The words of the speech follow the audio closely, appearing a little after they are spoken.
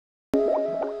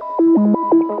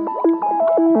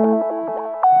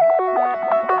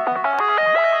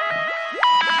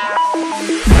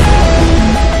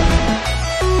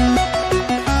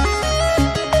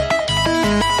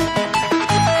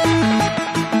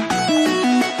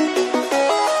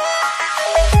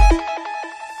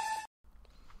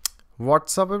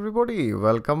What's up, everybody?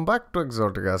 Welcome back to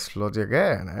Exotic Astrology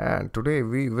again, and today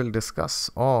we will discuss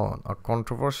on a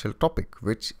controversial topic,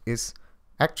 which is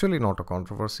actually not a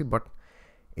controversy, but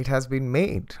it has been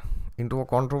made into a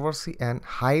controversy and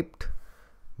hyped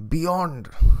beyond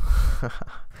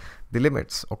the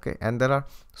limits. Okay, and there are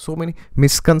so many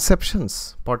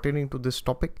misconceptions pertaining to this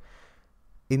topic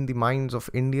in the minds of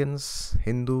Indians,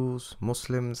 Hindus,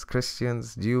 Muslims,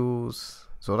 Christians, Jews,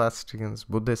 Zoroastrians,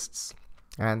 Buddhists,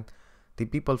 and the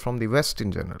people from the West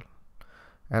in general.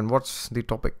 And what's the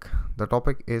topic? The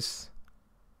topic is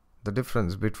the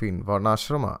difference between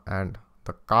Varnashrama and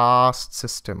the caste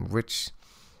system, which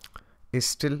is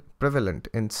still prevalent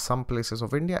in some places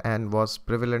of India and was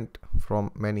prevalent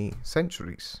from many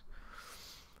centuries.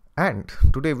 And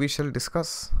today we shall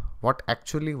discuss what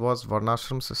actually was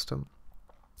Varnashram system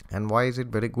and why is it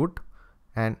very good,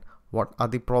 and what are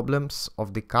the problems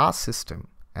of the caste system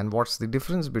and what's the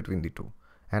difference between the two,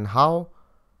 and how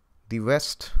the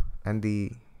West and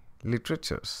the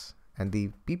literatures and the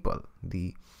people,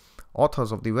 the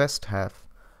authors of the West, have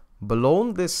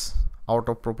blown this out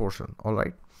of proportion. All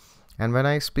right. And when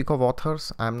I speak of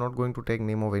authors, I am not going to take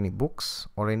name of any books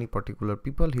or any particular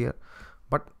people here,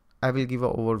 but I will give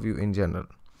an overview in general.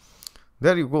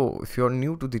 There you go. If you are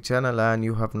new to the channel and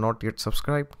you have not yet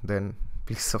subscribed, then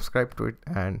please subscribe to it.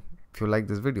 And if you like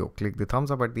this video, click the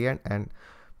thumbs up at the end, and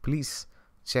please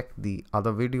check the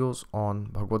other videos on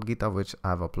Bhagavad Gita which I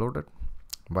have uploaded.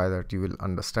 By that you will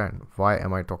understand why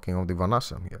am I talking of the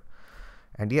Varnashram here.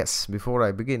 And yes, before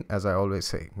I begin, as I always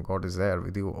say, God is there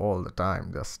with you all the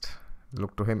time. Just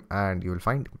look to him and you will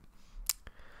find him.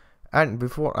 And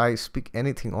before I speak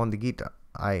anything on the Gita,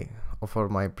 I offer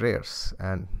my prayers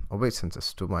and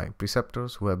obeisances to my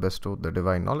preceptors who have bestowed the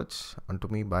divine knowledge unto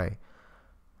me by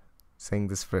saying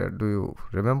this prayer. Do you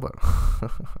remember?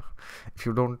 If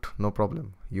you don't, no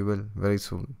problem. You will very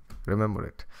soon remember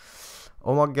it.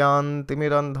 Om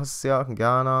Agyantimirandhasya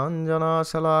Jnananjana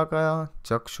Shalakaya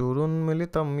Chakshurun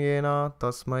Militam Yena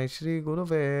Tasmai Shri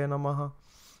Gurave Namaha.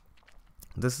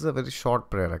 This is a very short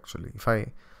prayer actually. If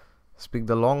I speak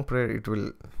the long prayer, it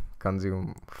will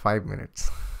consume 5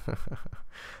 minutes.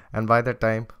 And by that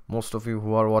time, most of you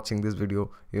who are watching this video,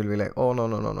 you'll be like, oh,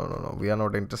 no, we are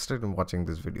not interested in watching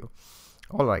this video.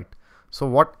 All right. So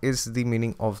what is the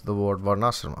meaning of the word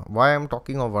Varnashrama? Why I'm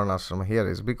talking of Varnashrama here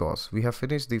is because we have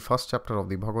finished the first chapter of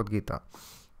the Bhagavad Gita.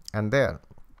 And there,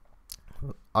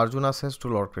 Arjuna says to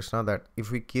Lord Krishna that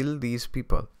if we kill these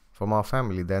people from our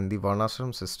family, then the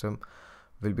Varnashram system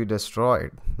will be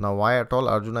destroyed. Now, why at all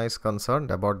Arjuna is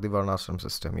concerned about the Varnashram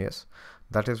system? Yes,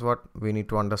 that is what we need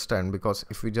to understand, because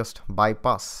if we just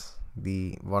bypass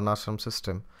the Varnashram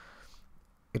system,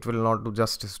 it will not do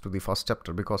justice to the first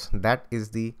chapter, because that is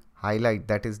the highlight,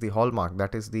 that is the hallmark,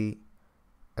 that is the,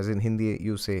 as in Hindi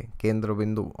you say, Kendra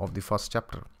Bindu of the first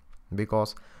chapter.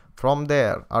 Because from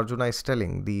there, Arjuna is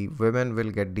telling the women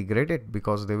will get degraded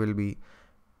because they will be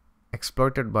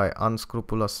exploited by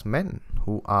unscrupulous men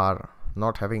who are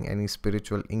not having any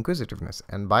spiritual inquisitiveness,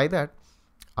 and by that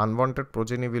unwanted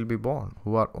progeny will be born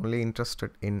who are only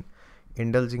interested in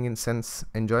indulging in sense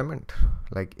enjoyment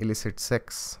like illicit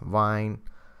sex, wine,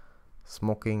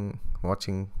 smoking,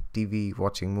 watching TV,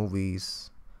 watching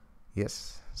movies.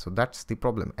 Yes, so that's the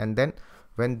problem. And then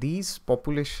when these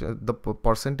population, the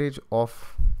percentage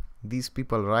of these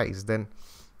people rise, then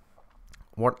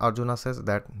what Arjuna says,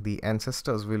 that the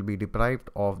ancestors will be deprived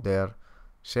of their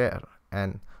share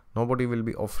and nobody will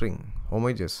be offering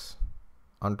homages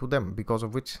unto them, because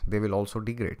of which they will also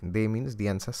degrade. They means the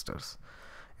ancestors.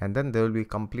 And then there will be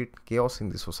complete chaos in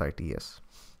the society. Yes,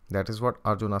 that is what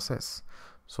Arjuna says.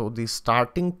 So the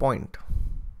starting point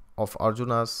of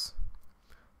Arjuna's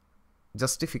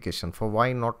justification for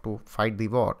why not to fight the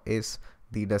war is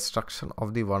the destruction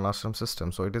of the Varnashram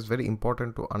system. So it is very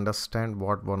important to understand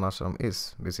what Varnashram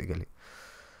is basically.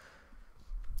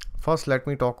 First, let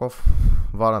me talk of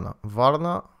Varna.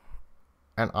 Varna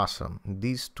and Ashram,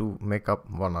 these two make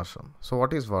up Varnashram. So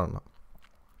what is Varna?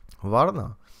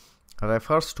 Varna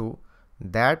refers to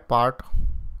that part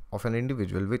of an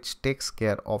individual which takes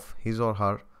care of his or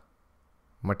her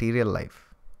material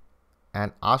life,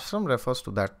 and Ashram refers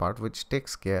to that part which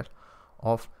takes care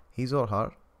of his or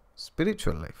her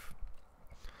spiritual life.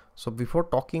 So before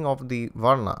talking of the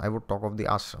Varna, I would talk of the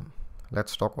Ashram.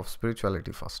 Let's talk of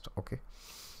spirituality first. Okay.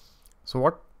 So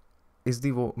what is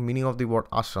the meaning of the word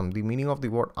ashram? The meaning of the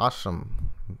word ashram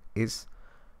is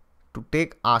to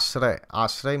take ashray.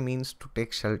 Ashray means to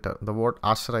take shelter. The word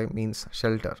ashray means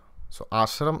shelter. So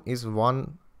ashram is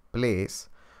one place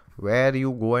where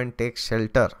you go and take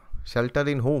shelter. Shelter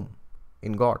in whom?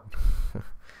 In God.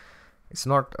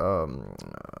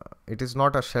 It is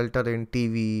not a shelter in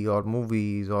TV or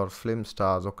movies or film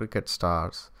stars or cricket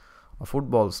stars or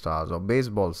football stars or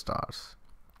baseball stars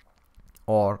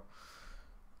or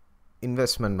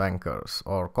investment bankers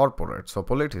or corporates or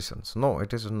politicians. No,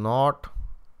 it is not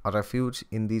a refuge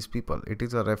in these people. It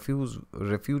is a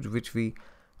refuge which we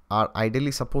are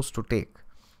ideally supposed to take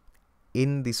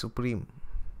in the Supreme,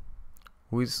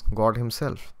 who is God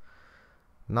Himself.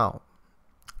 Now,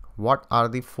 what are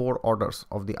the 4 orders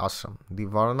of the ashram? The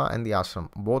varna and the ashram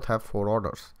both have 4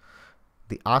 orders.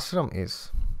 The ashram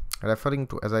is referring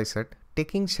to, as I said,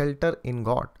 taking shelter in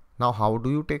God. Now, how do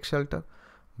you take shelter?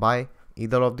 By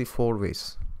either of the 4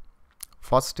 ways.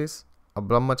 First is a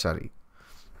brahmachari.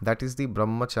 That is the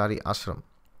brahmachari ashram.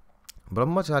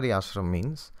 Brahmachari ashram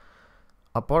means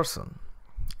a person,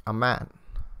 a man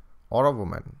or a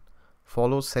woman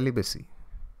follows celibacy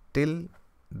till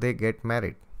they get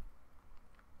married,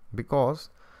 because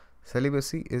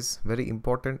celibacy is very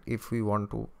important if we want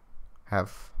to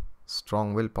have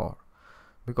strong willpower.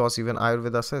 Because even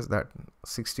Ayurveda says that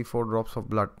 64 drops of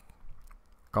blood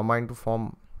combine to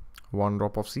form 1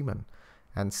 drop of semen,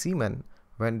 and semen,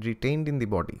 when retained in the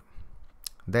body,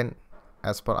 then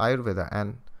as per Ayurveda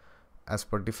and as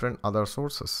per different other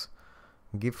sources,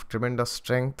 give tremendous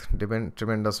strength,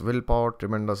 tremendous willpower,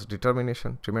 tremendous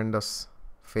determination, tremendous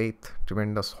faith,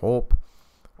 tremendous hope,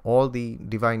 all the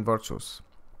divine virtues,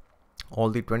 all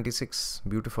the 26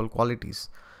 beautiful qualities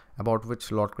about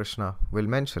which Lord Krishna will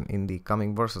mention in the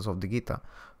coming verses of the Gita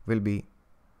will be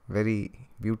very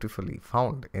beautifully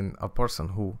found in a person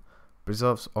who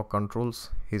preserves or controls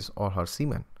his or her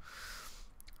semen.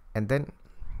 And then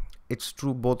it's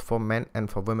true both for men and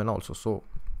for women also. So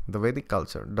the Vedic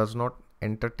culture does not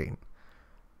entertain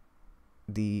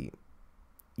the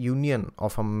union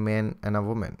of a man and a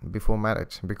woman before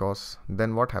marriage, because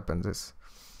then what happens is,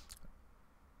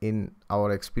 in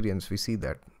our experience, we see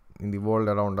that in the world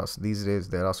around us these days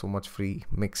there are so much free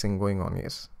mixing going on,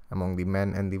 yes, among the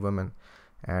men and the women,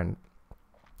 and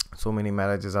so many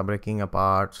marriages are breaking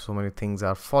apart, so many things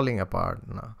are falling apart.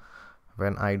 Now,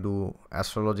 when I do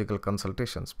astrological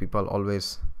consultations, people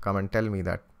always come and tell me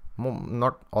that,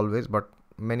 not always, but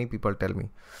many people tell me,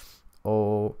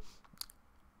 oh,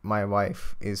 my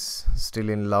wife is still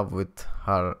in love with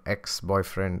her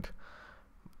ex-boyfriend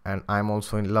and I'm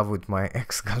also in love with my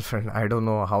ex-girlfriend. I don't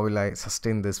know how will I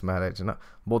sustain this marriage.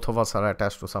 Both of us are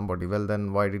attached to somebody. Well,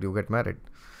 then why did you get married?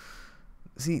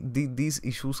 See, these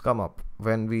issues come up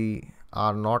when we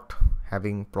are not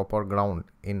having proper ground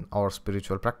in our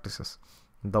spiritual practices.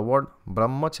 The word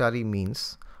brahmachari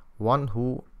means one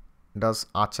who does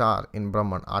achar in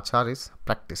Brahman. Achar is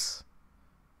practice,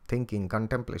 thinking,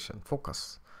 contemplation,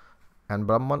 focus. And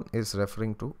Brahman is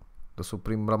referring to the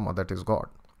Supreme Brahma, that is God.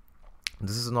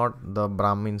 This is not the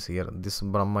Brahmins here. This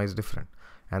Brahma is different.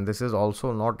 And this is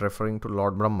also not referring to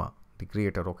Lord Brahma, the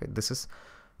creator. Okay, this is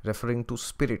referring to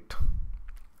spirit,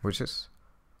 which is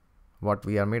what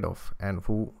we are made of, and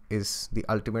who is the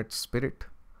ultimate spirit,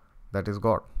 that is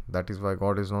God. That is why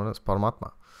God is known as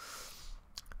Paramatma.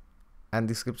 And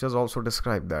the scriptures also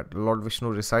describe that Lord Vishnu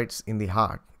resides in the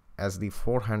heart as the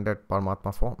 4-handed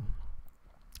Paramatma form.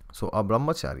 So a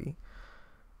brahmachari,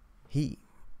 he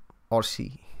or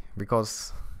she,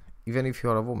 because even if you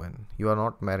are a woman, you are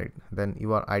not married, then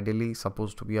you are ideally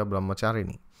supposed to be a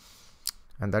brahmacharini.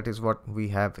 And that is what we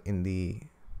have in the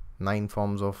 9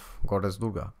 forms of Goddess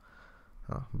Durga.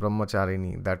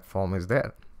 Brahmacharini, that form is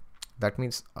there. That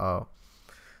means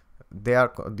they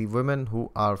are the women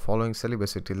who are following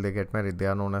celibacy till they get married. They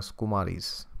are known as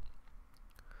Kumaris.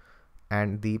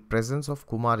 And the presence of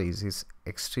Kumaris is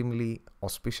extremely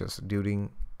auspicious during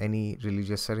any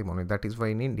religious ceremony. That is why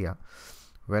in India,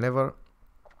 whenever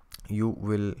you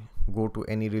will go to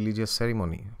any religious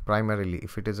ceremony, primarily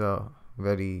if it is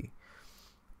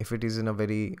in a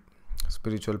very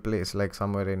spiritual place, like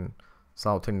somewhere in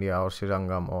South India or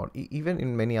Srirangam, or even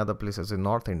in many other places in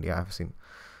North India, I have seen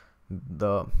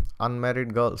the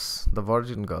unmarried girls, the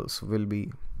virgin girls, will be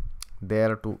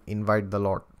there to invite the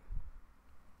Lord.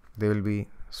 They will be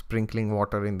sprinkling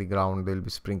water in the ground. They will be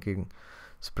sprinkling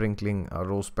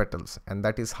rose petals, and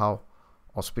that is how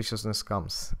auspiciousness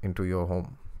comes into your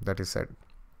home. That is said.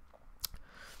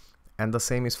 And the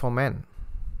same is for men.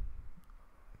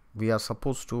 We are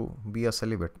supposed to be a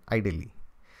celibate, ideally.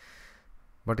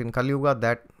 But in Kali Yuga,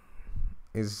 that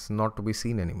is not to be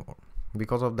seen anymore.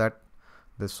 Because of that,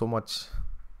 there's so much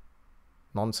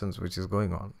nonsense which is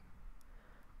going on.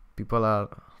 People are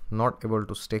not able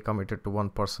to stay committed to one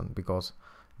person because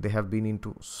they have been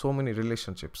into so many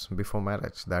relationships before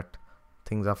marriage that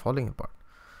things are falling apart.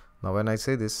 Now, when I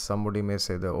say this, somebody may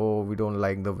say that, oh, we don't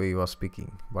like the way you are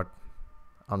speaking. But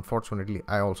unfortunately,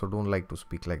 I also don't like to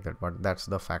speak like that, but that's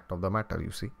the fact of the matter,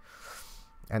 you see.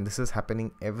 And this is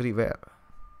happening everywhere.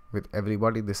 With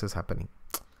everybody, this is happening.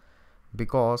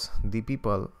 Because the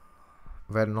people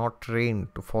were not trained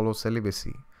to follow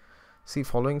celibacy. See,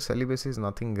 following celibacy is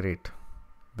nothing great.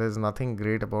 There's nothing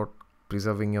great about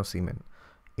preserving your semen.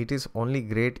 It is only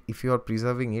great if you are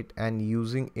preserving it and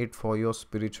using it for your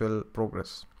spiritual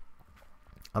progress.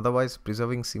 Otherwise,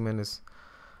 preserving semen is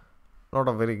not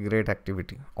a very great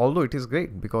activity. Although it is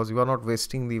great because you are not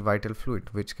wasting the vital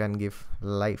fluid which can give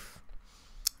life.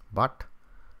 But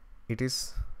it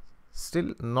is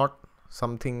still not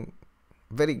something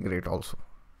very great also.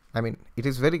 I mean, it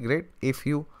is very great if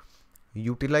you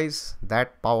utilize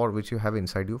that power which you have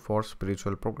inside you for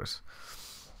spiritual progress.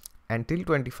 Until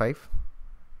 25,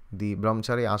 the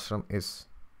brahmachari ashram is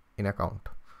in account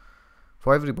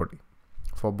for everybody,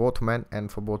 for both men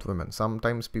and for both women.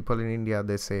 Sometimes people in India,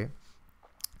 they say,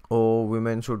 oh,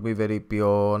 women should be very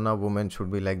pure, no, women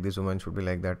should be like this, women should be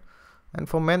like that. And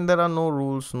for men, there are no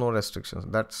rules, no restrictions.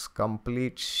 That's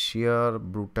complete, sheer,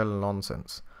 brutal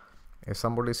nonsense. If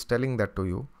somebody is telling that to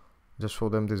you, just show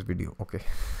them this video, okay?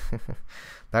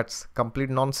 That's complete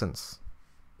nonsense.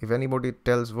 If anybody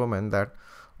tells women that,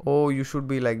 oh, you should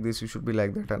be like this, you should be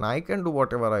like that, and I can do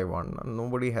whatever I want,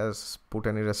 nobody has put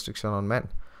any restriction on men.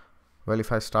 Well,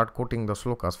 if I start quoting the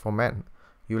slokas for men,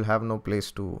 you'll have no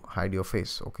place to hide your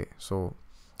face, okay? So,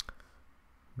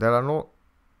 there are no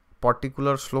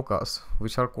particular slokas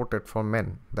which are quoted for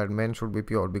men, that men should be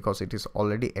pure, because it is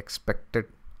already expected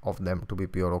of them to be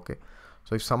pure, okay?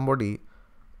 So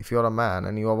if you're a man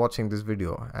and you are watching this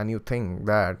video and you think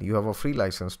that you have a free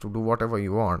license to do whatever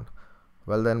you want,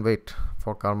 well then wait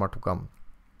for karma to come.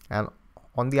 And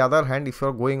on the other hand, if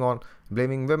you're going on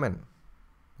blaming women,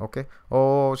 okay,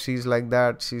 oh, she's like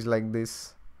that, she's like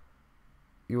this,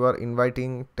 you are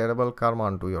inviting terrible karma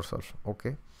onto yourself,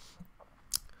 okay?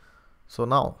 So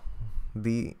now,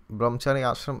 the brahmachari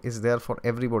ashram is there for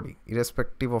everybody,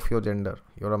 irrespective of your gender.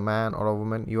 You're a man or a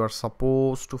woman, you are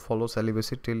supposed to follow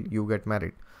celibacy till you get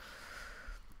married.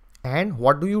 And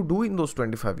what do you do in those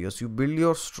 25 years? You build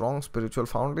your strong spiritual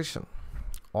foundation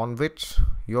on which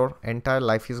your entire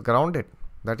life is grounded.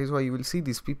 That is why you will see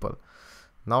these people.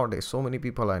 Nowadays, so many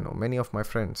people I know, many of my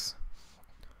friends,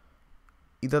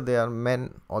 either they are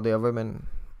men or they are women.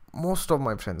 Most of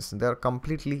my friends, they are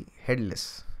completely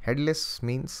headless. Headless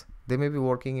means they may be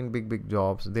working in big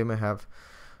jobs. They may have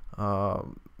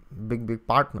big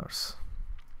partners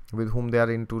with whom they are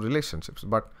into relationships,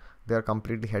 but they are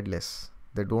completely headless.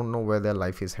 They don't know where their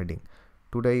life is heading.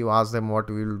 Today you ask them what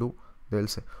we will do, they will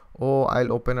say, oh,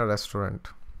 I'll open a restaurant.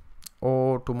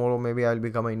 Oh, tomorrow maybe I'll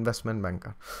become an investment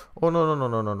banker. Oh,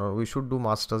 no, we should do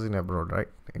masters in abroad, right?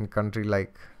 In country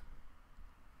like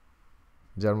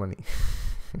Germany.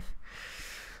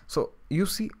 So you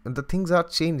see, the things are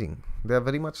changing. They are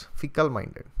very much fickle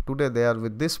minded. Today they are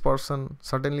with this person,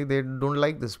 suddenly they don't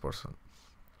like this person.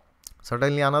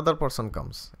 Suddenly another person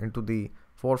comes into the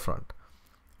forefront,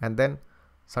 and then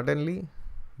suddenly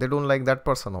they don't like that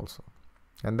person also.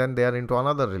 And then they are into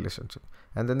another relationship,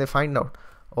 and then they find out,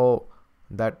 oh,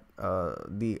 that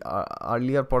the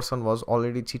earlier person was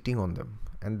already cheating on them,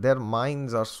 and their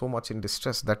minds are so much in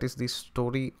distress. That is the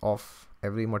story of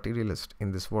every materialist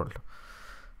in this world.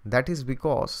 That is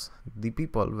because the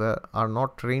people are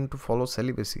not trained to follow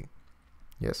celibacy.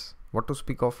 Yes, what to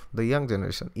speak of the young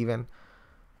generation, even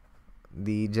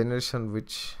the generation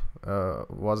which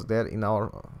was there in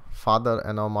our father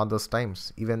and our mother's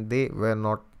times, even they were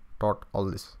not taught all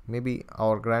this. Maybe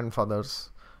our grandfathers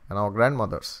and our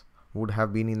grandmothers would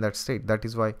have been in that state. That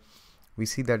is why we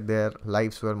see that their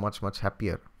lives were much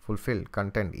happier, fulfilled,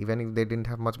 content, even if they didn't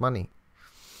have much money.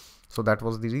 So that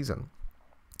was the reason.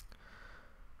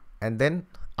 And then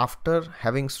after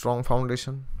having strong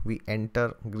foundation, we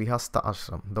enter Grihastha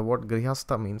ashram. The word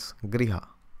Grihastha means Griha.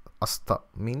 Astha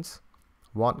means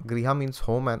one. Griha means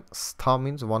home, and Stha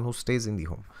means one who stays in the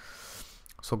home.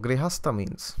 So Grihastha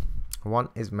means one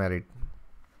is married.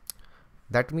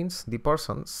 That means the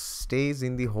person stays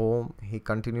in the home, he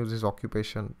continues his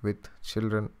occupation with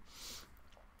children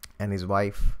and his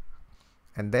wife,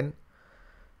 and then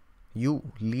you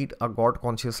lead a God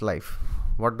conscious life.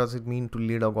 What does it mean to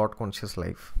lead a God conscious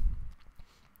life?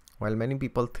 While many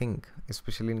people think,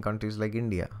 especially in countries like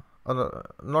India, or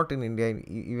not in India,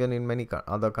 even in many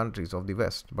other countries of the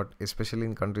West, but especially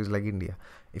in countries like India,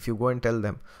 if you go and tell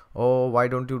them, oh, why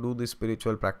don't you do this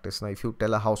spiritual practice? Now, if you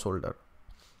tell a householder,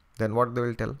 then what they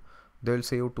will tell? They will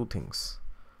say you two things.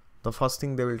 The first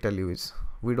thing they will tell you is,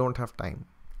 we don't have time.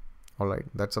 Alright,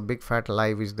 that's a big fat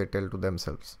lie which they tell to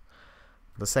themselves.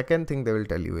 The second thing they will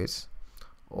tell you is,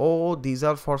 oh, these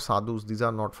are for sadhus, these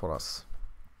are not for us.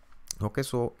 Okay,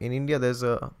 so in India there's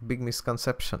a big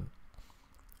misconception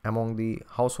among the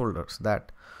householders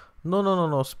that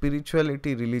no,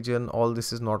 spirituality, religion, all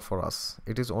this is not for us.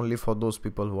 It is only for those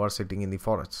people who are sitting in the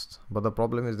forests. But the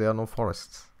problem is there are no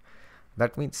forests.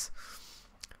 That means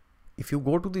if you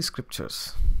go to the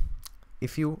scriptures,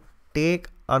 if you take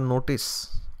a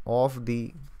notice of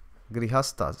the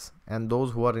grihastas and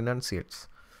those who are renunciates,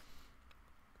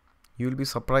 you will be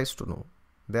surprised to know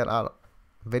there are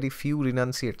very few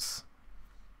renunciates.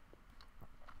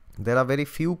 There are very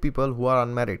few people who are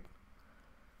unmarried.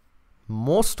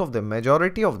 Most of them,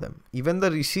 majority of them, even the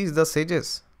rishis, the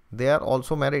sages, they are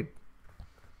also married.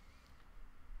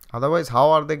 Otherwise, how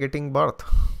are they getting birth?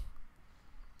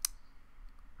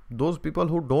 Those people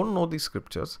who don't know the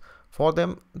scriptures, for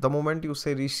them, the moment you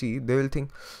say rishi, they will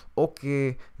think,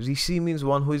 okay, rishi means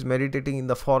one who is meditating in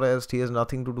the forest. He has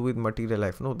nothing to do with material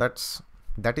life. No,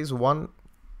 that is one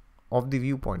of the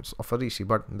viewpoints of a rishi,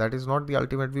 but that is not the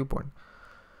ultimate viewpoint.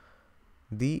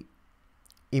 The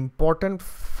important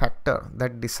factor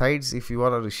that decides if you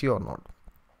are a rishi or not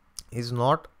is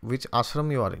not which ashram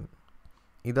you are in.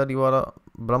 Either you are a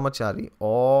brahmachari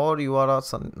or you are a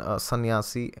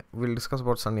sannyasi. We'll discuss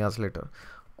about sannyas later.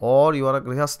 Or you are a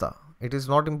grihastha. It is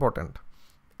not important.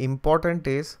 Important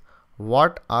is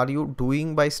what are you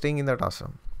doing by staying in that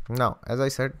ashram. Now, as I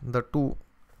said, the two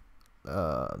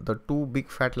big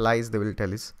fat lies they will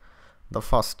tell is, the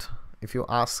first, if you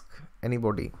ask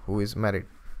anybody who is married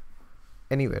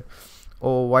anywhere,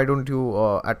 oh, why don't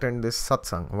you attend this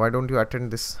satsang? Why don't you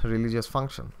attend this religious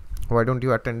function? Why don't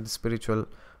you attend the spiritual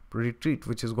retreat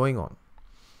which is going on?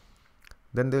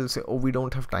 Then they'll say, oh, we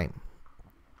don't have time.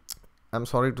 I'm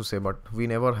sorry to say, but we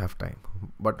never have time,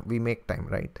 but we make time,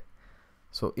 right?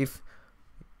 So if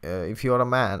you are a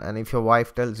man and if your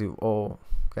wife tells you, oh,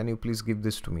 can you please give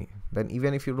this to me, then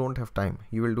even if you don't have time,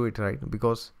 you will do it, right?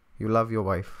 Because you love your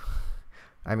wife.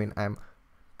 I mean, I'm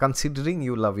considering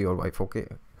you love your wife, okay?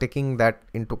 Taking that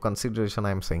into consideration,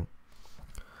 I'm saying.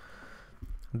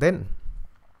 Then,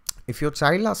 if your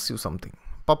child asks you something,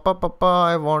 Papa,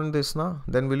 I want this, na,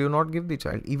 then will you not give the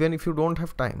child? Even if you don't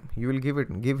have time, you will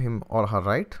give him or her,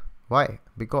 right? Why?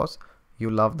 Because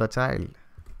you love the child.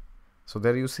 So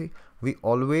there you see, we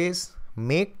always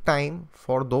make time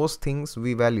for those things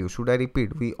we value. Should I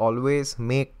repeat? We always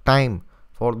make time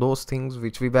for those things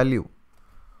which we value.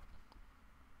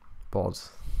 Pause.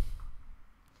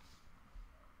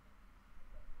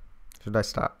 Should I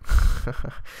start?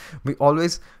 We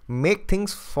always make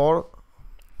things for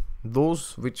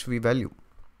those which we value.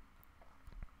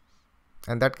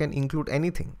 And that can include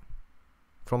anything.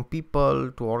 From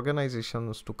people to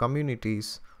organizations to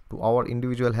communities to our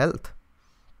individual health.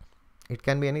 It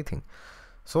can be anything.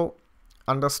 So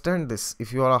understand this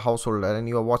if you are a householder and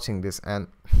you are watching this, and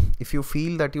if you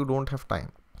feel that you don't have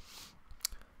time,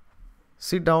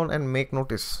 sit down and make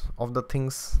notice of the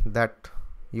things that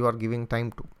you are giving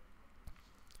time to.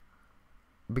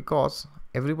 Because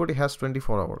everybody has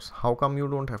 24 hours. How come you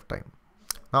don't have time?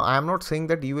 Now, I am not saying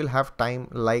that you will have time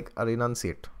like a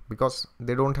renunciate, because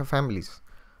they don't have families.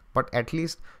 But at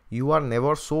least you are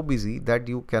never so busy that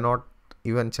you cannot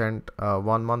even chant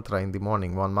one mantra in the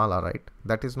morning, one mala, right?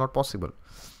 That is not possible.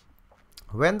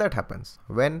 When that happens,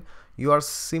 when you are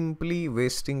simply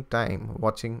wasting time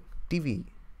watching TV.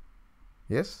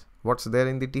 Yes, what's there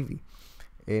in the TV?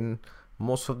 In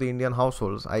most of the Indian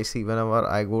households, I see whenever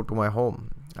I go to my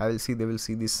home, I will see they will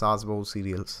see these Saas Bahu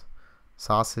serials.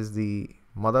 Saas is the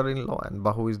mother-in-law and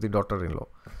Bahu is the daughter-in-law.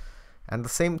 And the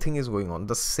same thing is going on.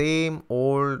 The same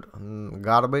old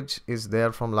garbage is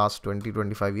there from last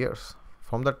 20-25 years.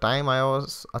 From the time I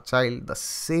was a child, the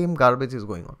same garbage is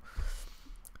going on.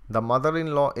 The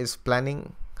mother-in-law is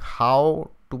planning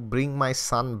how to bring my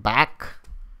son back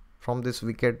from this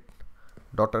wicked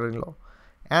daughter-in-law.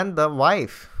 And the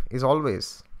wife is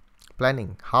always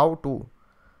planning how to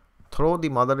throw the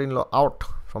mother-in-law out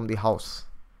from the house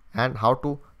and how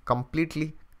to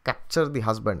completely capture the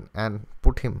husband and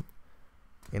put him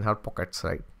in her pockets,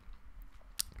 right?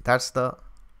 That's the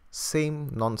same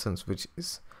nonsense which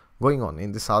is going on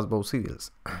in the Saas Bahu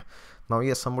serials. Now,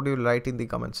 yes, somebody will write in the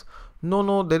comments,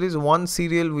 no, there is one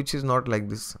serial which is not like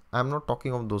this. I'm not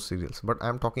talking of those serials, but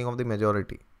I'm talking of the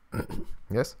majority.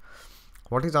 Yes.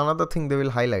 What is another thing they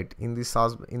will highlight in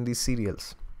these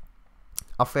serials?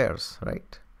 Affairs,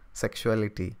 right?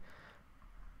 Sexuality,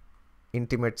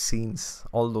 intimate scenes,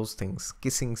 all those things,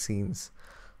 kissing scenes.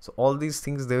 So all these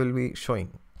things they will be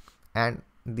showing. And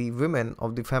the women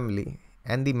of the family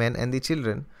and the men and the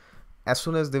children, as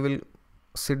soon as they will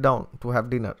sit down to have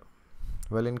dinner,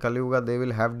 well, in Kali Yuga they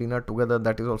will have dinner together.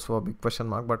 That is also a big question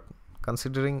mark. But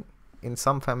considering in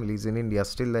some families in India,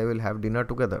 still they will have dinner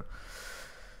together.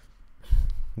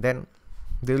 then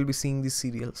they will be seeing these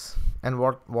serials. And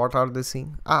what are they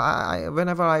seeing?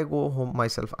 Whenever I go home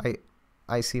myself,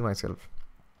 I see myself,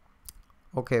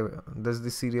 okay, there's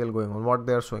this serial going on, what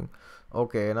they are showing,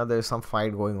 okay, now there is some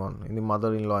fight going on in the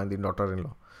mother-in-law and the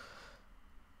daughter-in-law.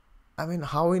 I mean,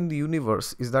 how in the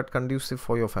universe is that conducive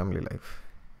for your family life?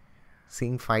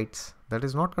 Seeing fights, that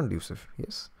is not conducive.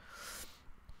 Yes.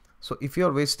 So if you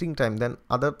are wasting time, then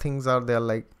other things are there,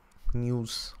 like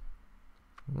news.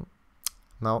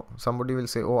 Now somebody will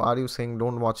say, oh, are you saying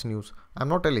don't watch news? I'm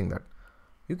not telling that.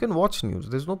 You can watch news.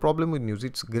 There's no problem with news.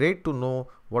 It's great to know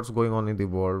what's going on in the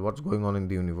world, what's going on in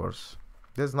the universe.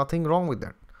 There's nothing wrong with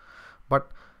that.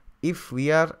 But if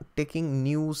we are taking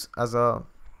news as a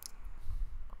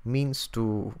means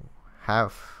to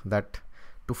have that,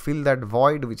 to fill that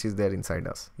void which is there inside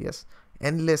us, yes,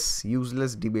 endless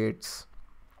useless debates.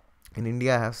 In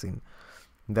India, I have seen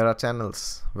there are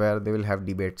channels where they will have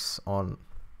debates on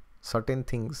certain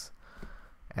things,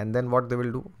 and then what they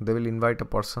will do, they will invite a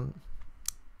person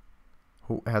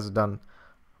who has done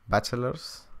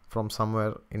bachelor's from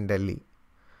somewhere in Delhi,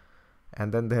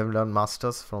 and then they have done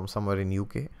masters from somewhere in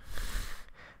UK,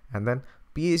 and then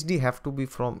PhD have to be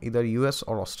from either US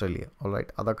or Australia. All right,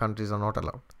 other countries are not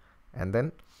allowed. And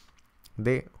then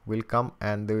they will come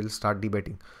and they will start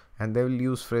debating, and they will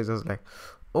use phrases like,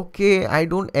 okay, I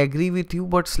don't agree with you,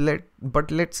 but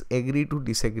let's agree to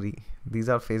disagree. These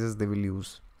are phrases they will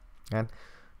use, and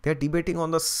they are debating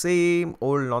on the same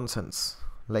old nonsense.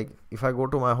 Like if I go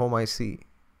to my home, I see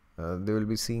they will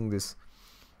be seeing this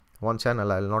one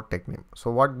channel. I will not take name.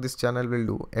 So what this channel will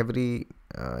do,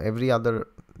 every other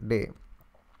day,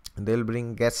 they'll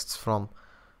bring guests from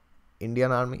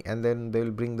Indian army, and then they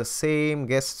will bring the same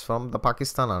guests from the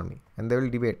Pakistan army, and they will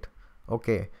debate.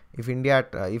 Okay,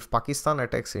 if Pakistan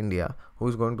attacks India, who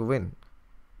is going to win?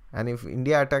 And if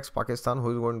India attacks Pakistan,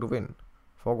 who is going to win?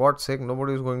 For God's sake,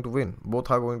 nobody is going to win.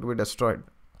 Both are going to be destroyed,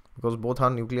 because both are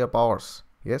nuclear powers.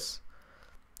 Yes.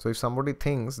 So if somebody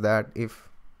thinks that if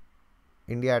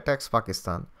India attacks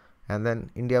Pakistan and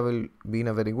then India will be in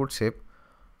a very good shape,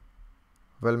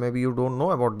 well, maybe you don't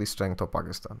know about the strength of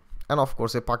Pakistan. And of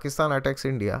course, if Pakistan attacks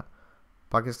India,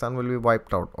 Pakistan will be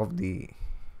wiped out of the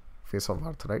face of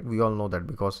earth, right? We all know that,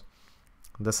 because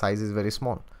the size is very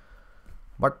small.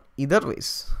 But either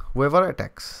ways, whoever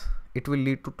attacks, it will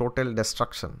lead to total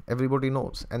destruction. Everybody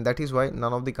knows. And that is why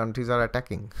none of the countries are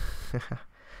attacking.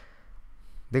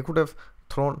 They could have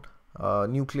thrown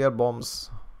nuclear bombs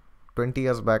 20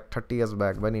 years back, 30 years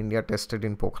back, when India tested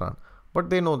in Pokhran. But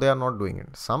they know they are not doing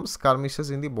it. Some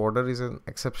skirmishes in the border is an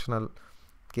exceptional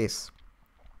case.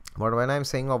 But when I am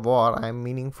saying a war, I am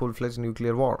meaning full-fledged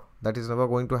nuclear war. That is never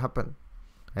going to happen.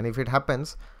 And if it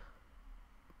happens,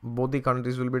 both the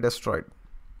countries will be destroyed.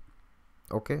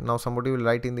 Okay, now somebody will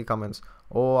write in the comments,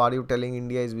 oh, are you telling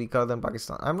India is weaker than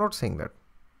Pakistan? I am not saying that.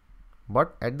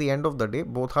 But at the end of the day,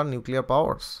 both are nuclear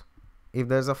powers. If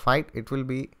there is a fight, it will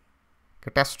be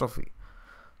catastrophe.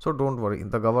 So don't worry,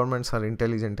 the governments are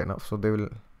intelligent enough, so they will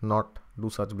not do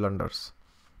such blunders.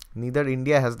 Neither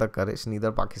India has the courage,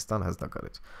 neither Pakistan has the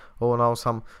courage. Oh, now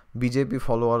some BJP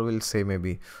follower will say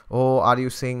maybe, oh, are you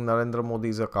saying Narendra Modi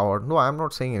is a coward? No, I am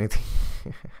not saying anything.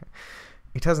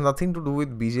 It has nothing to do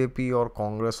with BJP or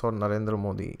Congress or Narendra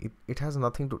Modi. It has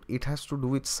to do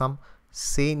with some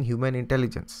sane human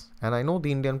intelligence. And I know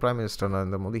the Indian Prime Minister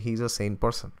Narendra Modi, he is a sane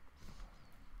person.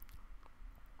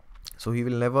 So he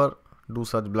will never do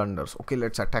such blunders. Okay,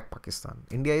 let's attack Pakistan.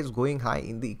 India is going high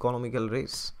in the economical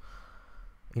race.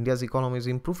 India's economy is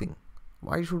improving.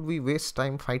 Why should we waste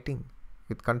time fighting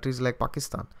with countries like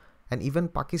Pakistan? And even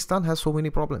Pakistan has so many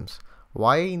problems.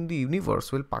 Why in the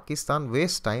universe will Pakistan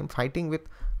waste time fighting with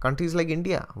countries like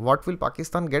India? What will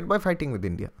Pakistan get by fighting with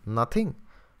India? Nothing.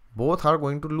 Both are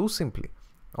going to lose simply.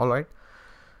 Alright.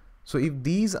 So if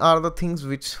these are the things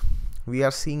which we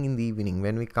are seeing in the evening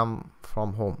when we come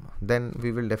from home, then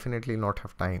we will definitely not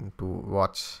have time to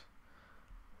watch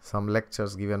some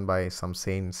lectures given by some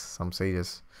saints, some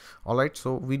sages. Alright,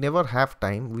 so we never have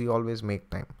time, we always make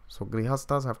time. So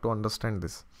Grihasthas have to understand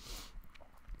this.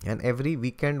 And every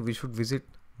weekend we should visit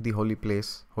the holy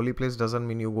place. Holy place doesn't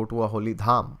mean you go to a holy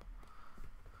dham.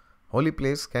 Holy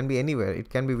place can be anywhere. It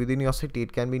can be within your city,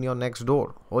 it can be in your next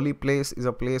door. Holy place is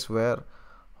a place where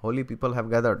holy people have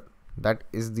gathered. That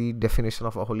is the definition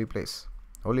of a holy place.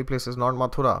 Holy place is not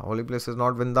Mathura. Holy place is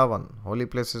not Vrindavan. Holy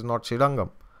place is not Srirangam.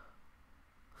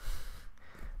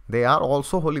 They are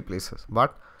also holy places.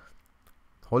 But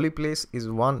holy place is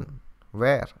one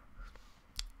where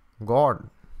God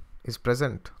is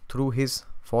present through his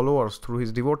followers, through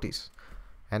his devotees.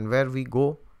 And where we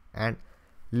go and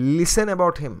listen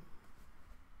about him.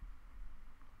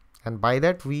 And by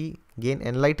that we gain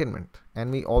enlightenment,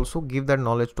 and we also give that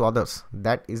knowledge to others.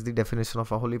 That is the definition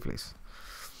of a holy place.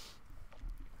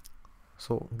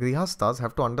 So grihasthas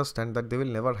have to understand that they will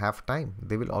never have time.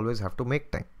 They will always have to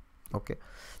make time. Okay.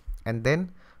 And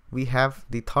then we have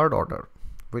the third order,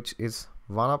 which is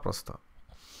vanaprastha.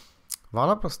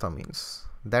 Vanaprastha means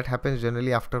that happens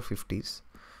generally after 50s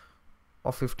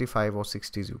or 55 or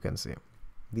 60s, you can say.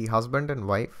 The husband and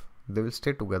wife, they will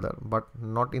stay together, but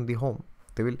not in the home.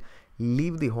 They will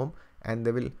leave the home and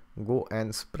they will go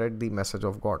and spread the message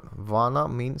of God. Vana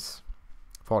means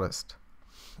forest.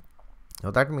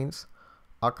 Now that means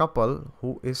a couple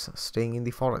who is staying in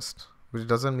the forest, which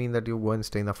doesn't mean that you go and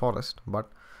stay in the forest, but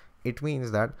it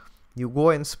means that you go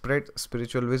and spread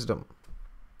spiritual wisdom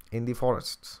in the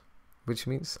forests, which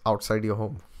means outside your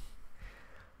home.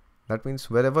 That means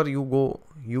wherever you go,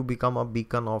 you become a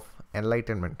beacon of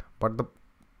enlightenment. But the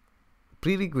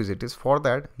prerequisite is, for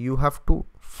that you have to,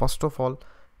 first of all,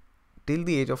 till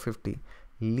the age of 50,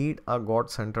 lead a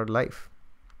God-centered life.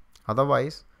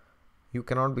 Otherwise, you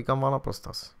cannot become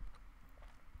vanaprasthas.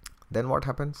 Then what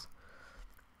happens?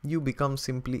 You become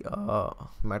simply a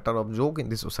matter of joke in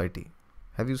the society.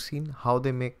 Have you seen how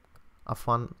they make a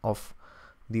fun of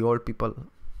the old people?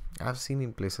 I've seen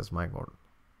in places, my God.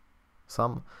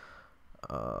 Some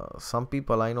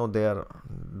people, I know, their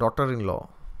daughter-in-law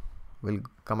will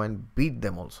come and beat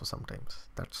them also sometimes.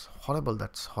 That's horrible.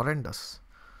 That's horrendous.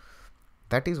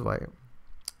 That is why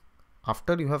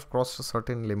after you have crossed a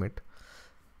certain limit,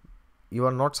 you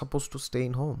are not supposed to stay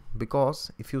in home,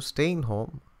 because if you stay in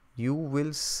home, you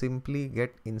will simply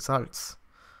get insults.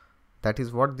 That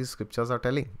is what these scriptures are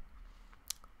telling.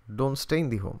 Don't stay in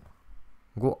the home.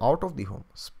 Go out of the home.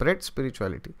 Spread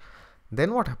spirituality.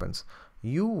 Then what happens?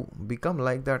 You become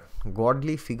like that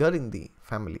godly figure in the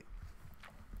family.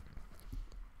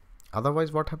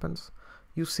 Otherwise, what happens?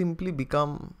 You simply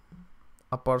become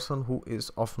a person who is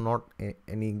of not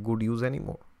any good use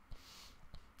anymore.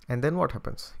 And then what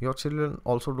happens? Your children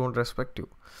also don't respect you.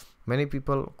 Many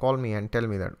people call me and tell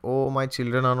me that, oh, my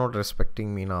children are not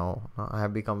respecting me now. I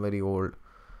have become very old.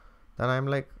 Then I'm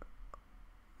like,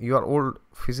 you are old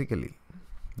physically.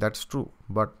 That's true.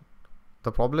 But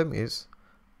the problem is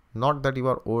not that you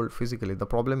are old physically. The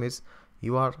problem is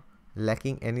you are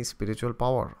lacking any spiritual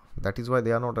power. That is why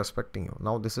they are not respecting you.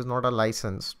 Now, this is not a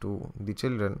license to the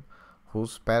children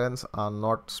whose parents are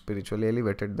not spiritually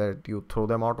elevated that you throw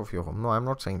them out of your home. No, I'm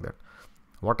not saying that.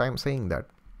 What I'm saying that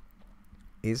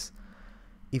is,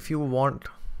 if you want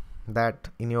that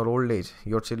in your old age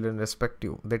your children respect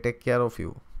you, they take care of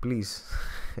you, please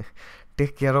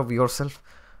take care of yourself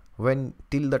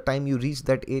till the time you reach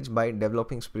that age by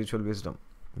developing spiritual wisdom,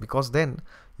 because then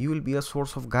you will be a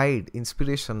source of guide,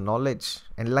 inspiration, knowledge,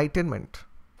 enlightenment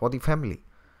for the family.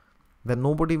 Then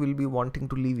nobody will be wanting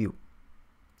to leave you.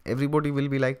 Everybody will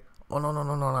be like, oh no,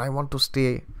 I want to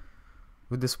stay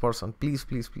with this person, please.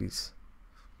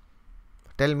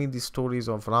 Tell me the stories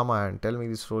of Ramayana, tell me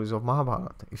the stories of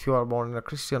Mahabharata. If you are born in a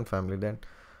Christian family, then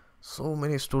so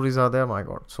many stories are there, my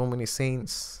God. So many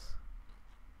saints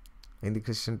in the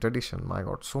Christian tradition, my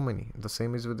God, so many. The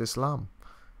same is with Islam.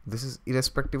 This is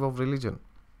irrespective of religion.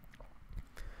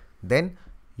 Then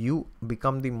you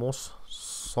become the most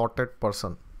sorted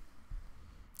person.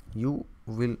 You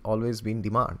will always be in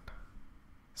demand.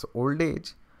 So old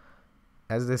age,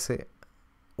 as they say,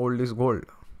 old is gold.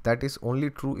 That is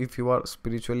only true if you are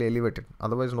spiritually elevated.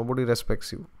 Otherwise, nobody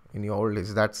respects you in your old age.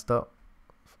 That's the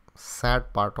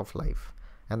sad part of life.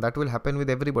 And that will happen with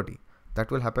everybody. That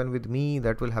will happen with me.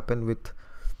 That will happen with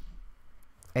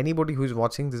anybody who is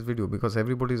watching this video, because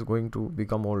everybody is going to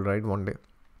become old, right, one day.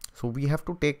 So we have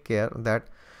to take care that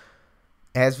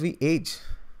as we age,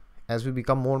 as we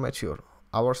become more mature,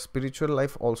 our spiritual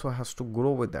life also has to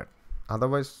grow with that.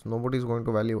 Otherwise, nobody is going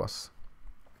to value us.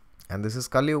 And this is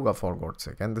Kali Yuga, for God's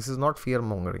sake. And this is not fear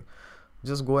mongering.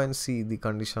 Just go and see the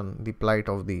condition, the plight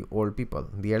of the old people,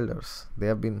 the elders. They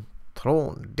have been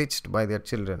ditched by their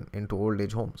children into old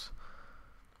age homes.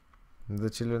 The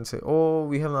children say, oh,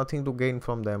 we have nothing to gain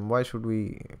from them. Why should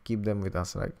we keep them with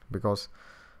us, right? Because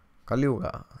Kali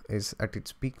Yuga is at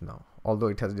its peak now. Although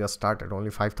it has just started,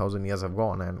 only 5,000 years have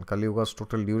gone, and Kali Yuga's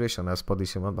total duration as per the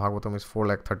Srimad Bhagavatam is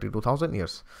 4,32,000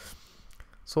 years.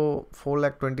 So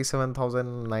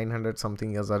 4,27,900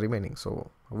 something years are remaining.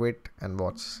 So wait and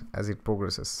watch as it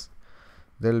progresses.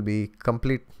 There will be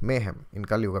complete mayhem in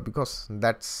Kali Yuga, because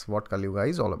that's what Kali Yuga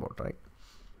is all about, right?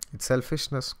 It's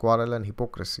selfishness, quarrel and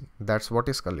hypocrisy. That's what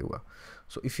is Kali Yuga.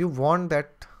 So if you want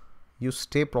that you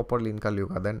stay properly in Kali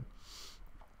Yuga, then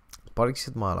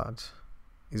Parikshit Maharaj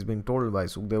is being told by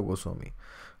Sukdev Goswami,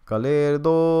 Kaler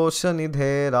dosha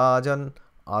nidhe rajan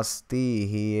Asti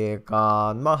hi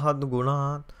ekan mahad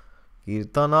gunat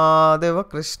kirtanadeva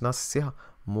krishnasya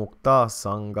mukta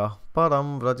sangha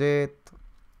param vrajet.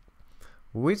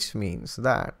 Which means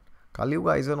that Kali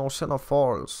Yuga is an ocean of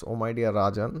faults, O my dear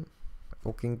Rajan,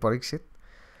 O King Parikshit.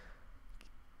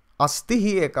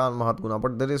 Asti hi ekan mahatguna,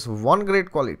 but there is one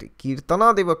great quality.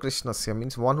 Kirtana deva krishnasya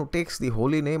means one who takes the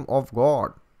holy name of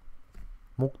God.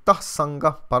 Mukta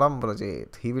sangha param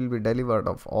vrajet. He will be delivered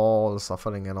of all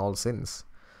suffering and all sins.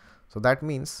 So that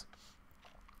means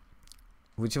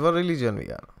whichever religion we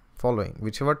are following,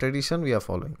 whichever tradition we are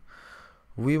following,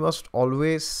 we must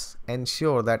always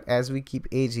ensure that as we keep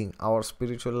aging, our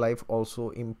spiritual life also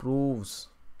improves.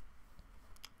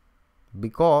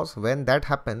 Because when that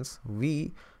happens,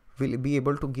 we will be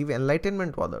able to give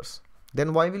enlightenment to others.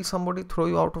 Then why will somebody throw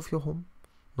you out of your home?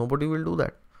 Nobody will do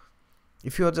that.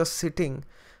 If you are just sitting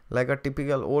like a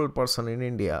typical old person in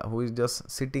India who is just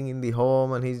sitting in the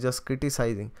home and he's just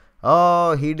criticizing,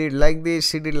 oh, he did like this,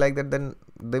 she did like that, then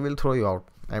they will throw you out.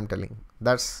 I am telling.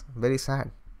 That's very sad.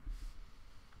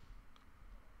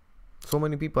 So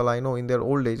many people I know in their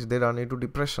old age, they run into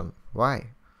depression. Why?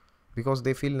 Because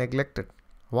they feel neglected.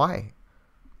 Why?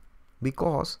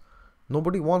 Because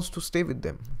nobody wants to stay with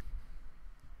them.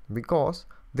 Because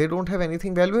they don't have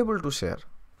anything valuable to share.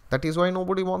 That is why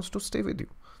nobody wants to stay with you.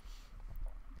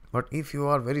 But if you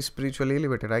are very spiritually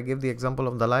elevated, I gave the example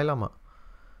of Dalai Lama.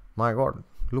 My God,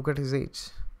 look at his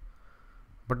age.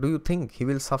 But do you think he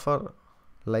will suffer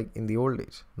like in the old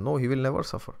age? No, he will never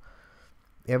suffer.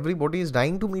 Everybody is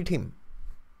dying to meet him.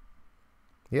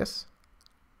 Yes.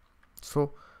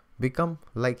 So become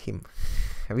like him.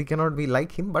 We cannot be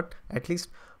like him, but at least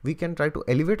we can try to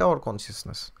elevate our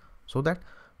consciousness so that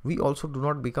we also do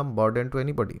not become burden to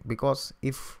anybody. Because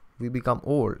if we become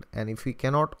old and if we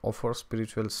cannot offer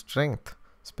spiritual strength,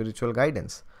 spiritual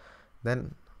guidance,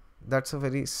 then that's a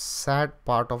very sad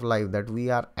part of life, that we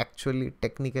are actually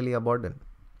technically a burden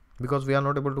because we are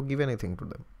not able to give anything to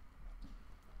them.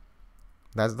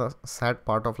 That's the sad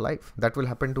part of life. That will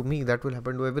happen to me, that will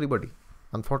happen to everybody,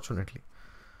 unfortunately.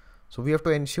 So we have to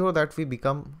ensure that we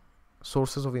become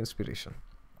sources of inspiration.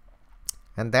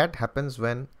 And that happens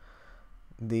when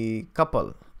the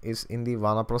couple is in the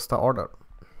Vanaprastha order.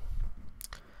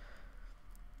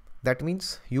 That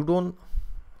means you don't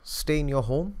stay in your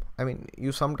home. I mean,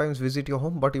 you sometimes visit your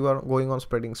home, but you are going on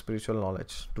spreading spiritual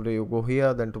knowledge. Today you go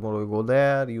here, then tomorrow you go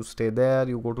there, you stay there,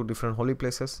 you go to different holy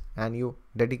places, and you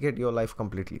dedicate your life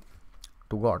completely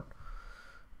to God.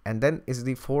 And then is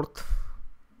the fourth,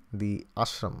 the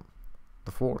ashram,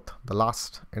 the fourth, the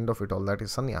last end of it all, that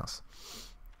is sannyas.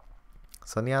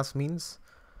 Sannyas means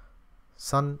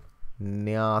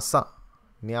sannyasa.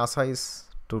 Nyasa is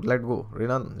to let go,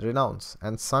 renounce,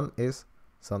 and san is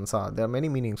sansar. There are many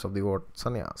meanings of the word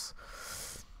sannyas.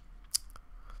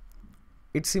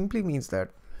 It simply means that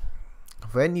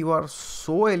when you are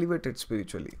so elevated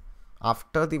spiritually,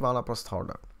 after the Vanaprastha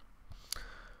order,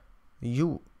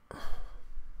 you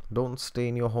don't stay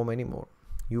in your home anymore.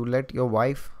 You let your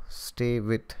wife stay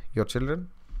with your children,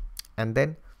 and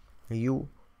then you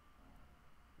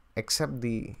accept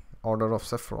the order of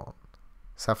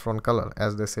saffron color,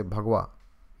 as they say, bhagwa.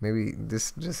 Maybe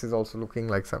this dress is also looking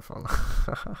like saffron.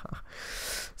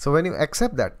 So when you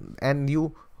accept that and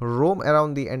you roam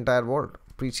around the entire world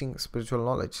preaching spiritual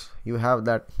knowledge, you have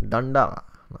that danda,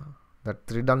 that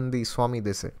Tridandi Swami,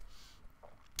 they say.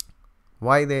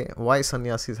 Why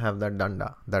sannyasis have that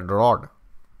danda, that rod,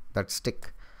 that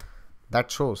stick? That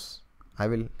shows I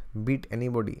will beat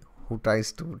anybody who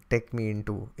tries to take me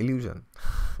into illusion.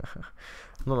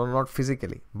 No, not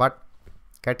physically, but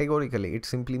categorically. It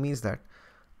simply means that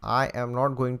I am not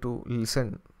going to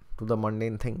listen to the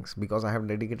mundane things because I have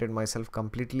dedicated myself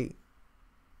completely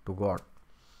to God.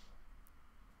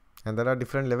 And there are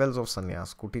different levels of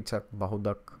sannyas: Kutichak,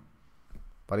 Bahudak,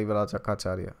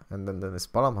 Parivarachakacharya, and then there is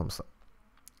Paramhamsa,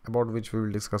 about which we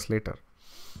will discuss later.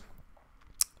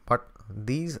 But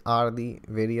these are the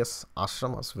various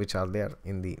ashramas which are there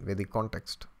in the Vedic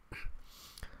context.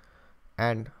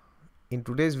 And in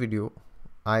today's video,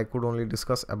 I could only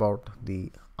discuss about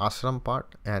the ashram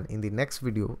part, and in the next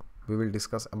video we will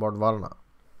discuss about Varna.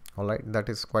 Alright, that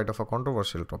is quite of a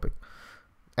controversial topic.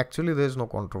 Actually there is no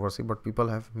controversy, but people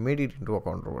have made it into a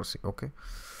controversy. Okay,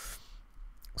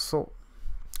 so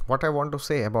what I want to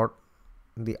say about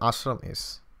the ashram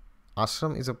is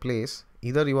a place,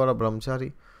 either you are a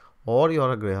brahmachari or you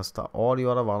are a grihastha or you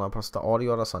are a vanaprastha or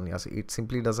you are a sannyasi. It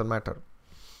simply doesn't matter.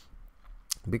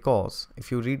 Because if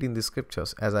you read in the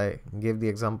scriptures, as I gave the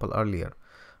example earlier,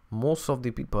 most of the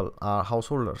people are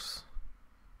householders.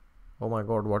 Oh my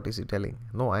God, what is he telling?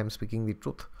 No, I am speaking the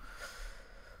truth.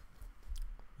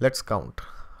 Let's count.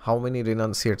 how many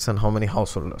renunciates and how many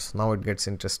householders. Now it gets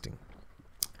interesting.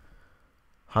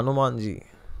 Hanumanji,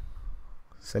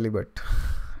 celibate,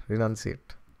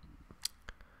 renunciate.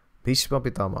 Bhishma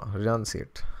Pitama,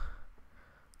 renunciate.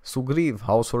 Sugriv,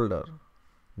 householder.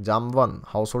 Jamvan,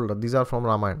 householder. These are from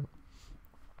Ramayana.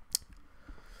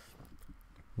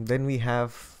 Then we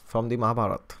have from the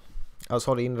Mahabharata.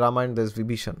 In Ramayana there's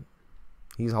Vibhishan.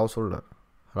 He's householder.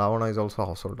 Ravana is also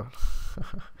householder.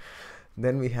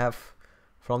 Then we have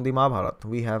from the Mahabharata,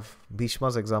 we have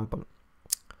Bhishma's example.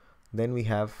 Then we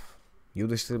have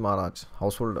Yudhishthira Maharaj,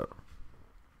 householder.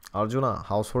 Arjuna,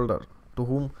 householder, to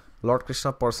whom Lord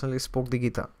Krishna personally spoke the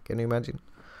Gita. Can you imagine?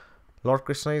 Lord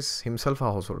Krishna is himself a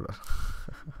householder.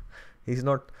 He's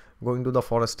not going to the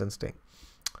forest and staying.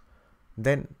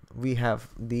 Then we have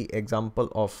the example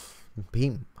of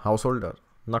Bhim, householder.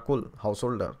 Nakul,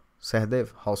 householder. Sahdev,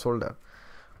 householder.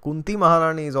 Kunti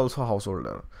Maharani is also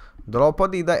householder.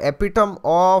 Draupadi, the epitome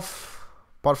of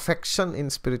perfection in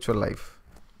spiritual life.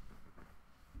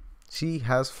 She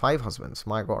has 5 husbands.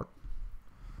 My God.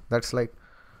 That's like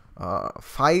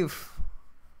 5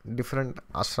 different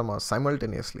ashramas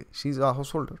simultaneously. She's a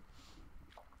householder.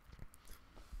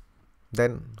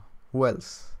 Then who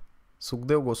else?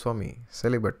 Sukdev Goswami,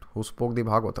 celibate, who spoke the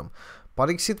Bhagavatam.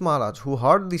 Parikshit Maharaj, who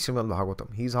heard the Srimad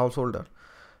Bhagavatam. He is householder.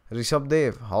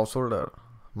 Rishabdev, householder.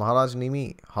 Maharaj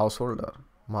Nimi, householder.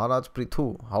 Maharaj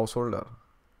Prithu, householder.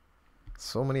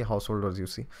 So many householders you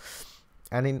see.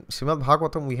 And in Srimad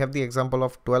Bhagavatam we have the example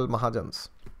of 12 Mahajans.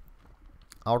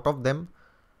 Out of them,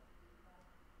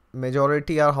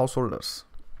 majority are householders.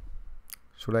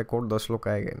 Should I quote the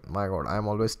shloka again? My God, I am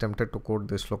always tempted to quote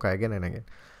this shloka again and again.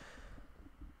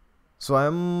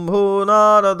 Swayambhu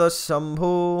Narada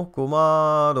Shambhu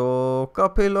Kumaro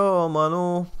Kapilo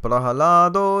Manu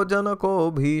Prahalado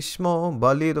Janako Bhishmo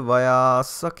Balir Vaya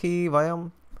Sakhi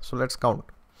Vayam. So let's count.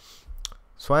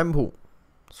 Swayambhu.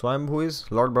 Swayambhu is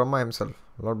Lord Brahma himself.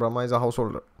 Lord Brahma is a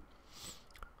householder.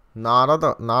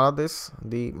 Narada. Narada is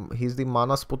he's the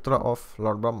Manas Putra of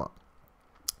Lord Brahma.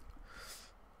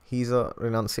 He's a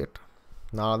renunciate.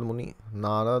 Narada Muni.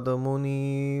 Narada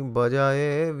Muni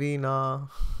Bajaye Veena.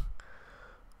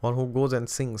 One who goes and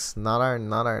sings Narayan,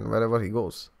 Narayan wherever he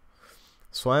goes.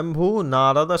 Swayambhu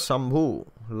Narada Shambhu.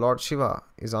 Lord Shiva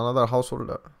is another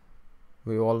householder.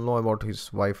 We all know about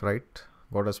his wife, right?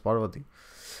 Goddess Parvati.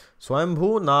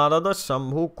 Swayambhu Narada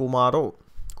Shambhu Kumaro.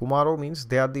 Kumaro means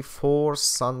they are the 4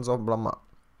 sons of Brahma.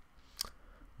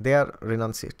 They are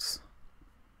renunciates.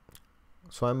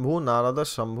 Swayambhu Narada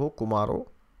Shambhu Kumaro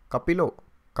Kapilo.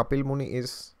 Kapil Muni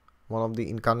is one of the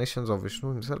incarnations of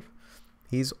Vishnu himself.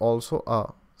 He is also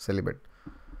a celibate.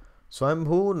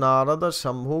 Swayambhu Narada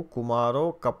Shambhu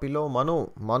Kumaro Kapilo Manu.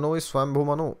 Manu is Swayambhu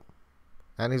Manu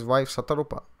and his wife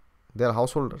Satarupa. They are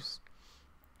householders.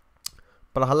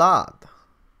 Prahalad,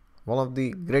 one of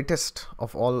the greatest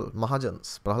of all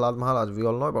Mahajans. Prahalad Maharaj, we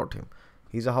all know about him.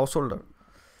 He is a householder.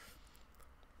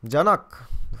 Janak.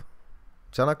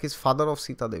 Janak is father of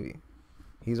Sita Devi.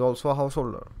 He is also a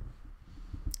householder.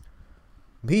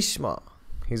 Bhishma,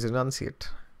 he is renunciate.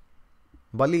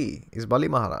 Bali is Bali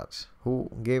Maharaj,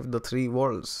 who gave the 3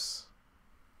 worlds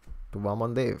to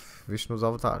Vaman Dev, Vishnu's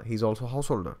avatar. He is also a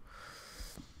householder.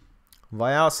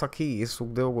 Vaya Sakhi is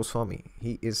Sukdev Goswami.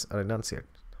 He is a renunciate.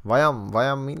 Vayam.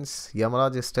 Vayam means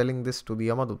Yamaraj is telling this to the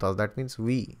Yamadutas. That means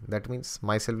we. That means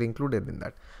myself included in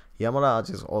that. Yamaraj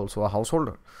is also a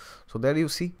householder. So there you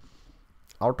see,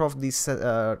 out of these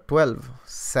 12,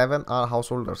 7 are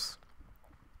householders.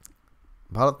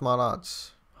 Bharat Maharaj,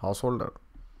 householder.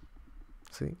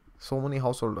 See, so many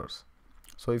householders.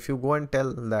 So if you go and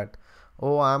tell that,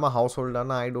 oh, I am a householder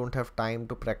and I don't have time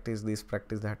to practice this,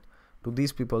 practice that, to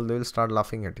these people, they will start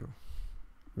laughing at you.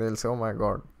 They will say, oh my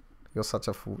God, you're such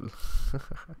a fool.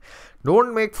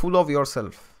 Don't make fool of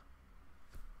yourself.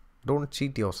 Don't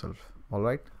cheat yourself.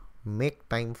 Alright? Make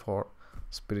time for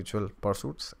spiritual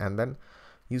pursuits and then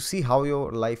you see how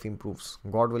your life improves.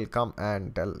 God will come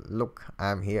and tell, look,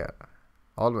 I am here.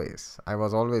 Always. I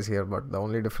was always here, but the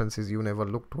only difference is you never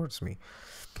look towards me.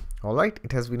 Alright,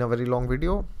 it has been a very long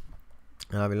video.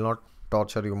 I will not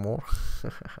torture you more.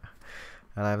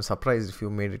 And I am surprised if you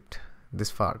made it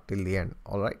this far till the end.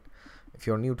 Alright. If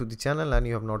you are new to the channel and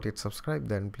you have not yet subscribed,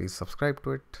 then please subscribe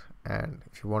to it. And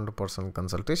if you want a personal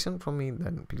consultation from me,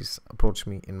 then please approach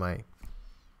me in my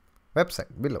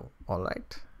website below.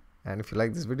 Alright. And if you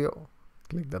like this video,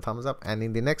 click the thumbs up. And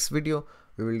in the next video,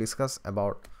 we will discuss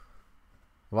about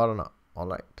Varuna.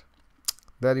 Alright.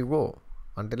 There you go.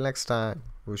 Until next time,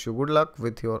 wish you good luck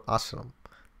with your ashram.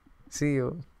 See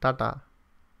you. Tata.